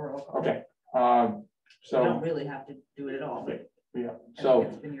do a roll call. Okay. So you don't really have to do it at all. But yeah. So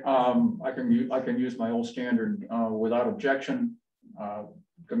I can use my old standard without objection.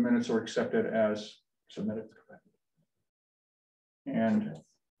 The minutes are accepted as submitted.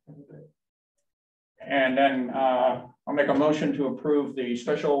 And then I'll make a motion to approve the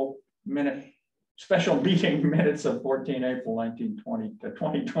special meeting minutes of 14 April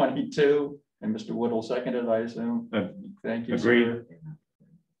 2022. And Mr. Wood seconded, I assume. Thank you. Agreed.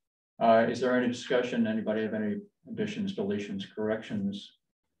 Is there any discussion? Anybody have any additions, deletions, corrections?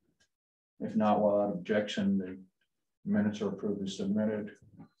 If not, without objection, the minutes are approved as submitted.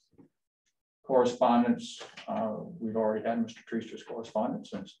 Correspondence, we've already had Mr. Treaster's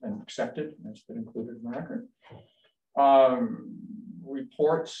correspondence and it's been accepted and it's been included in the record.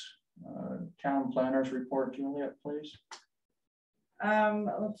 Reports, town planners report, Juliet, please.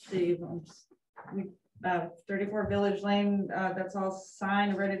 Let's see. 34 Village Lane, that's all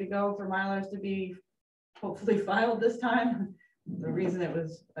signed, ready to go for milers to be hopefully filed this time. The reason it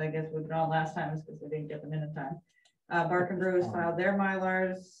was, I guess, withdrawn last time is because they didn't get them in time. Bark and Brew has filed their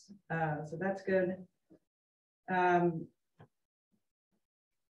milars, so that's good. You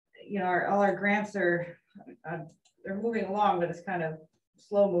know, all our grants are they're moving along, but it's kind of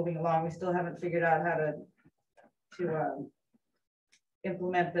slow moving along. We still haven't figured out how to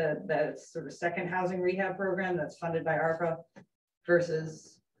implement the sort of second housing rehab program that's funded by ARPA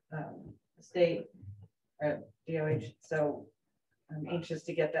versus state or DOH. So I'm anxious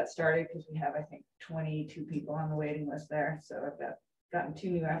to get that started because we have, I think, 22 people on the waiting list there. So I've gotten 2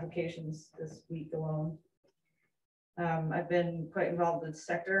 new applications this week alone. I've been quite involved with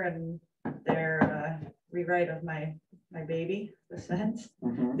sector and their rewrite of my baby, the sense,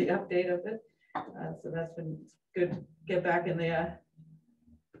 the update of it. So that's been good to get back in the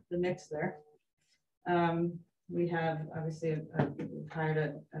mix there. We have obviously we've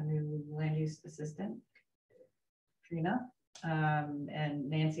hired a new land use assistant, Trina, and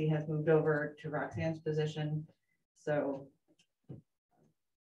Nancy has moved over to Roxanne's position. So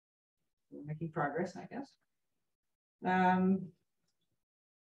we're making progress, I guess.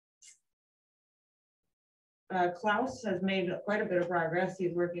 Klaus has made quite a bit of progress.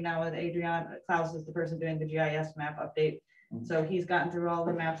 He's working now with Adrian. Klaus is the person doing the GIS map update. So he's gotten through all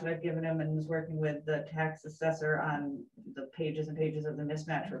the maps that I've given him and is working with the tax assessor on the pages and pages of the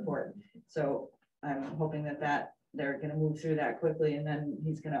mismatch report. So I'm hoping that they're going to move through that quickly, and then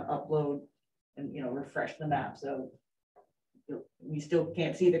he's going to upload and refresh the map. So we still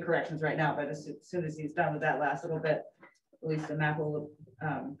can't see the corrections right now, but as soon as he's done with that last little bit, at least the map will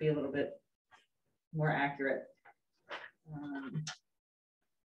be a little bit more accurate.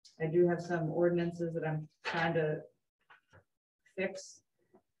 I do have some ordinances that I'm trying to fix.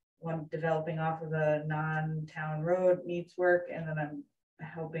 One developing off of a non-town road needs work, and then I'm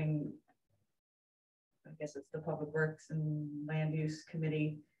helping, I guess it's the Public Works and Land Use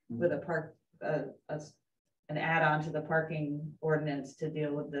Committee with an add-on to the parking ordinance to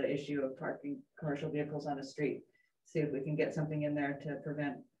deal with the issue of parking commercial vehicles on the street. See if we can get something in there to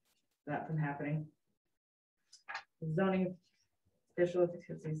prevent that from happening. Zoning official,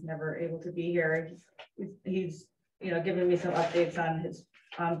 because he's never able to be here, he's giving me some updates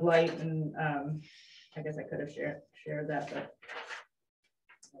on blight, and I guess I could have shared that, but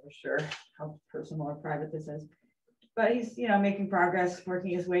I'm not sure how personal or private this is. But he's making progress,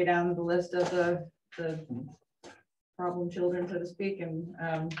 working his way down the list of the problem children, so to speak, and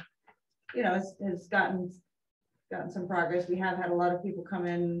you know, has gotten some progress. We have had a lot of people come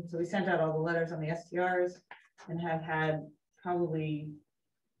in, so we sent out all the letters on the STRs and have had probably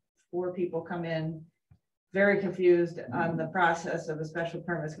 4 people come in very confused on the process of a special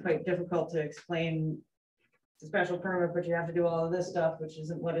permit. It's quite difficult to explain the special permit, but you have to do all of this stuff, which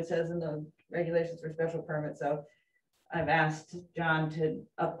isn't what it says in the regulations for special permit. So I've asked John to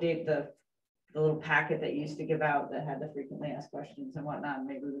update the little packet that you used to give out that had the frequently asked questions and whatnot.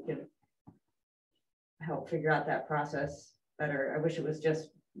 Maybe we could help figure out that process better. I wish it was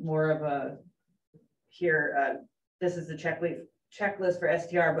just more of a here, this is the checklist for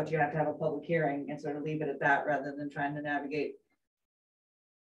STR, but you have to have a public hearing and sort of leave it at that rather than trying to navigate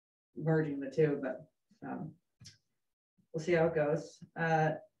merging the two, but we'll see how it goes.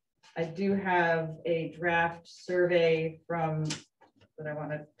 I do have a draft survey from that I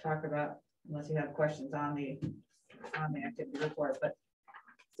want to talk about, unless you have questions on the activity report. But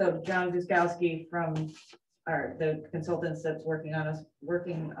so John Guskowski from the consultants that's working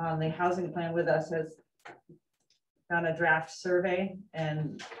on the housing plan with us has done a draft survey,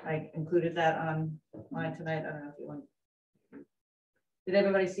 and I included that online tonight. I don't know if you want. Did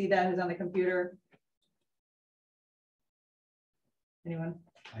everybody see that? Who's on the computer? Anyone?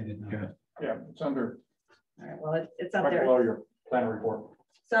 I did not. Yeah, it's under. All right, well, it's up Right there. below your plan report.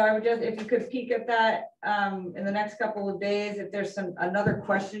 So I would just, if you could peek at that in the next couple of days, if there's another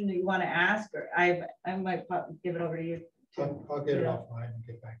question that you want to ask, or I might give it over to you. I'll get it offline and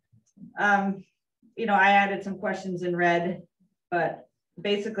get back to you. You know, I added some questions in red, but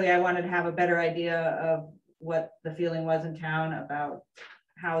basically I wanted to have a better idea of what the feeling was in town about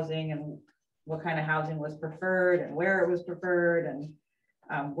housing and what kind of housing was preferred and where it was preferred, and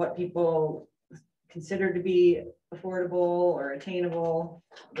what people considered to be affordable or attainable.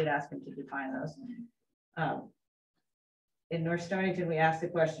 I did ask them to define those. In North Stonington, we asked the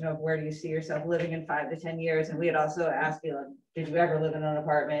question of where do you see yourself living in 5 to 10 years? And we had also asked, you know, did you ever live in an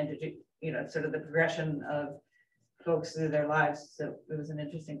apartment? Did you, you know, sort of the progression of folks through their lives. So it was an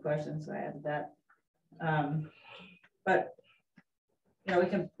interesting question, so I added that. But, you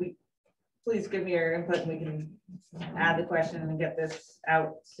know, please give me your input and we can add the question and get this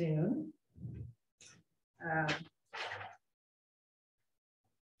out soon.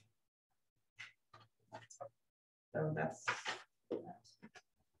 So that's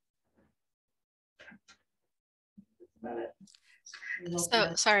about it.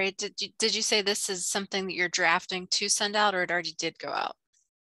 So sorry, did you say this is something that you're drafting to send out, or it already did go out?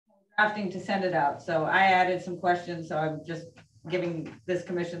 Drafting to send it out. So I added some questions. So I'm just giving this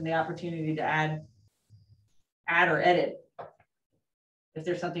commission the opportunity to add or edit. If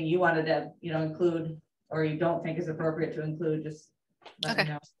there's something you wanted to, you know, include or you don't think is appropriate to include, just let me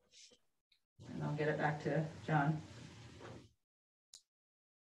know. And I'll get it back to John.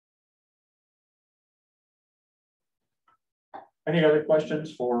 Any other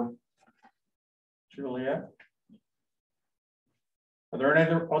questions for Juliet? Are there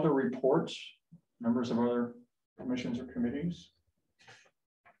any other reports, members of other commissions or committees?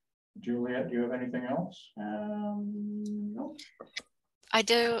 Juliet, do you have anything else? No. I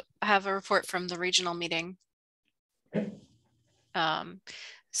do have a report from the regional meeting. Okay.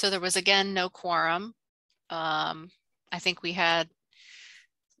 So there was again no quorum. I think we had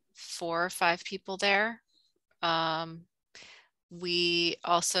 4 or 5 people there. We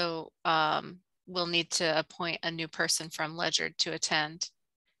also will need to appoint a new person from Ledyard to attend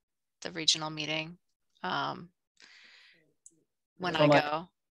the regional meeting when I go.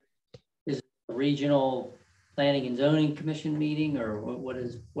 Is it a regional planning and zoning commission meeting, or what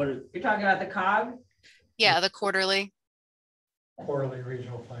is? You're talking about the COG? Yeah, the quarterly. Quarterly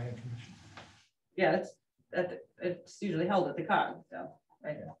regional planning commission. Yeah, it's usually held at the COG. So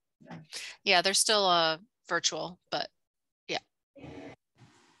right. Yeah, they're still virtual, but yeah.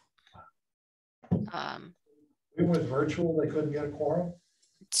 It was virtual. They couldn't get a quorum.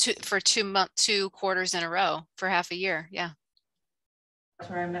 For 2 quarters in a row for half a year. Yeah.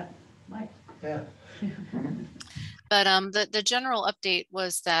 That's where I met Mike. Yeah. But the general update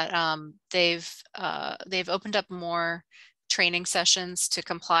was that they've opened up more training sessions to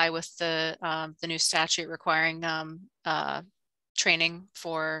comply with the new statute requiring training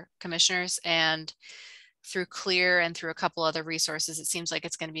for commissioners, and through CLEAR and through a couple other resources, it seems like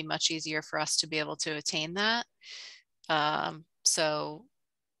it's going to be much easier for us to be able to attain that. So,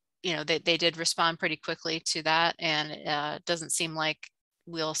 you know, they did respond pretty quickly to that, and it doesn't seem like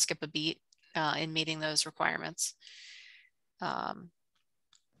we'll skip a beat in meeting those requirements. And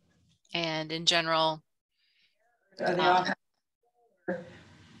in general,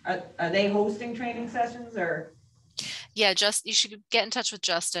 Are they hosting training sessions, or? Yeah, you should get in touch with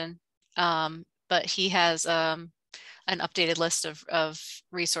Justin. But he has an updated list of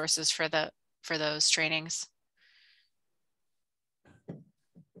resources for those trainings.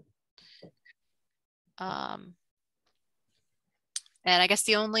 And I guess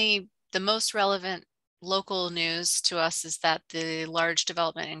the most relevant local news to us is that the large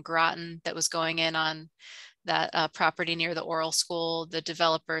development in Groton that was going in on that property near the oral school, the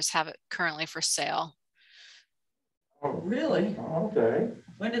developers have it currently for sale. Oh, really? Okay.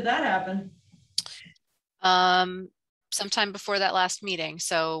 When did that happen? Sometime before that last meeting,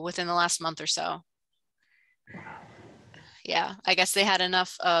 so within the last month or so. Yeah, I guess they had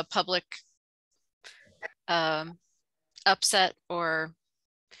enough public upset, or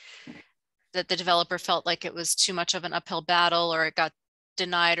that the developer felt like it was too much of an uphill battle, or it got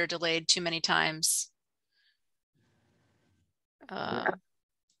denied or delayed too many times. Paul,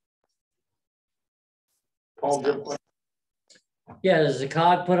 So. Yeah, is the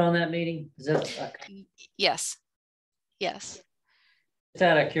COG put on that meeting? Is that Yes. Yes. just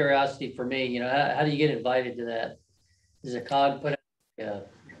out of curiosity for me, how do you get invited to that? Is a COG put a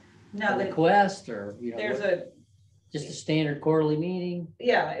request, or just a standard quarterly meeting?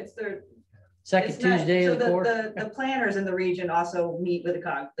 Yeah, it's the Second Tuesday of the quarter? The planners in the region also meet with the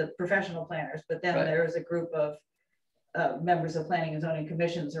COG, the professional planners, but then there is a group of members of planning and zoning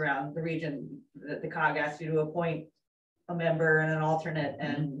commissions around the region that the COG asks you to appoint a member and an alternate,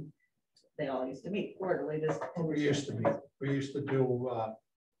 and they all used to meet quarterly. We used to meet. We used to do,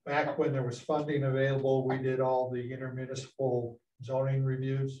 back when there was funding available, we did all the intermunicipal zoning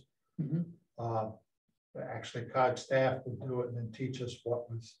reviews. Actually, COG staff would do it and then teach us what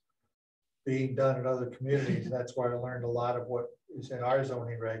was being done in other communities. That's where I learned a lot of what is in our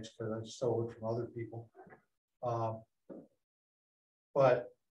zoning regs, because I stole it from other people. But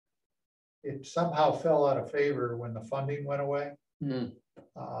it somehow fell out of favor when the funding went away. But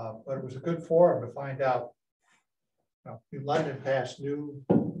it was a good forum to find out. New London passed new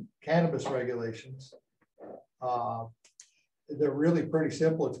cannabis regulations. They're really pretty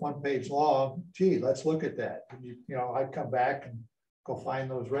simple. It's 1 page long. Gee, let's look at that. And I'd come back and go find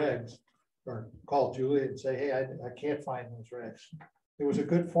those regs, or call Julie and say, hey, I can't find those regs. It was a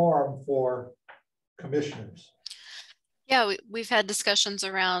good forum for commissioners. Yeah, we've had discussions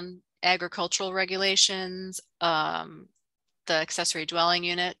around agricultural regulations, the accessory dwelling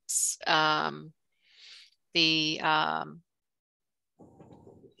units, the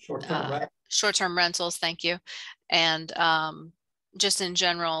short-term rentals, thank you, and just in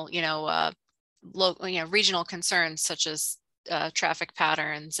general, regional concerns such as traffic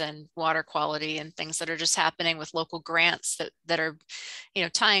patterns and water quality and things that are just happening with local grants that are,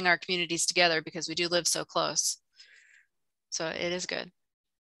 tying our communities together because we do live so close. So it is good.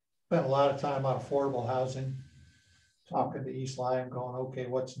 Spent a lot of time on affordable housing, talking to East Lyme, going, okay,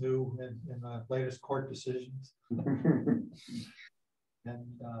 what's new in the latest court decisions? And,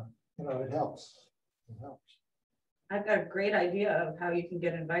 it helps. It helps. I've got a great idea of how you can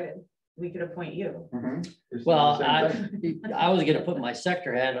get invited. We could appoint you. Well, I was going to put my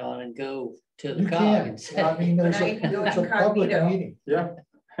sector hat on and go to the COG. I mean, there's a public meeting. Yeah,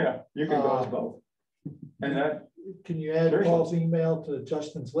 you can go as both. And that. Can you add Paul's email to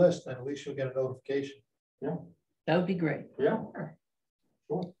Justin's list, and at least you'll get a notification? Yeah, that would be great. Yeah,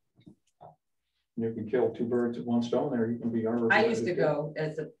 sure. You can kill 2 birds with 1 stone there. You can be our. I used to go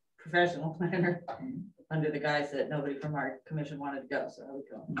as a professional planner under the guise that nobody from our commission wanted to go, so I would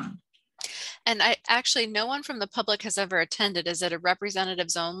go. And no one from the public has ever attended. Is it a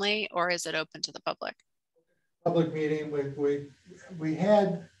representatives only, or is it open to the public? Public meeting. We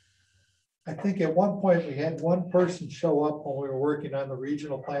had, I think at one point we had 1 person show up when we were working on the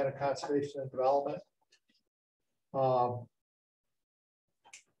regional plan of conservation and development.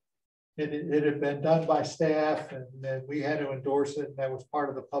 It had been done by staff, and then we had to endorse it, and that was part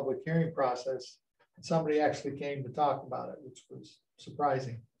of the public hearing process. And somebody actually came to talk about it, which was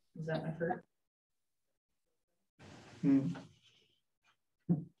surprising. Is that my first?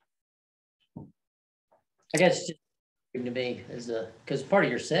 I guess just to me as because part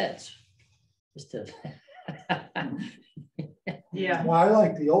of your sets is to yeah. Well, I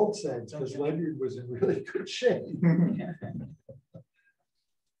like the old sets because Ledyard was in really good shape.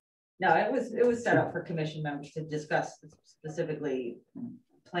 No, it was set up for commission members to discuss specifically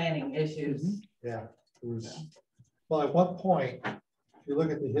planning issues. Yeah, it was. Well, at one point, if you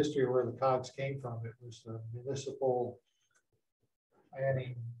look at the history of where the COGS came from, it was the municipal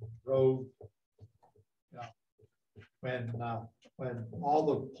planning road. When all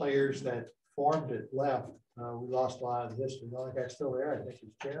the players that formed it left, we lost a lot of the history. The only guy still there, I think,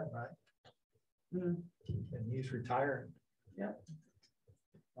 is Jim, right? Mm. And he's retired. Yep.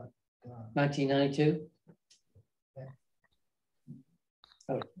 But, 1992. Yeah.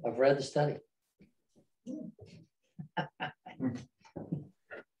 Oh, I've read the study.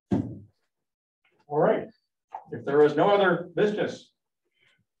 All right. If there is no other business,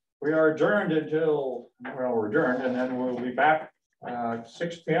 we are adjourned until, well, we're adjourned, and then we'll be back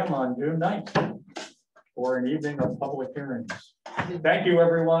 6 p.m. on June 9th for an evening of public hearings. Thank you,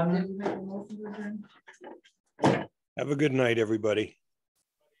 everyone. Did you make a motion to adjourn? Have a good night, everybody.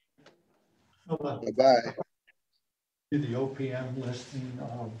 Bye-bye. Do the OPM listing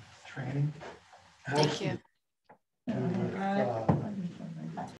of training. Thank you.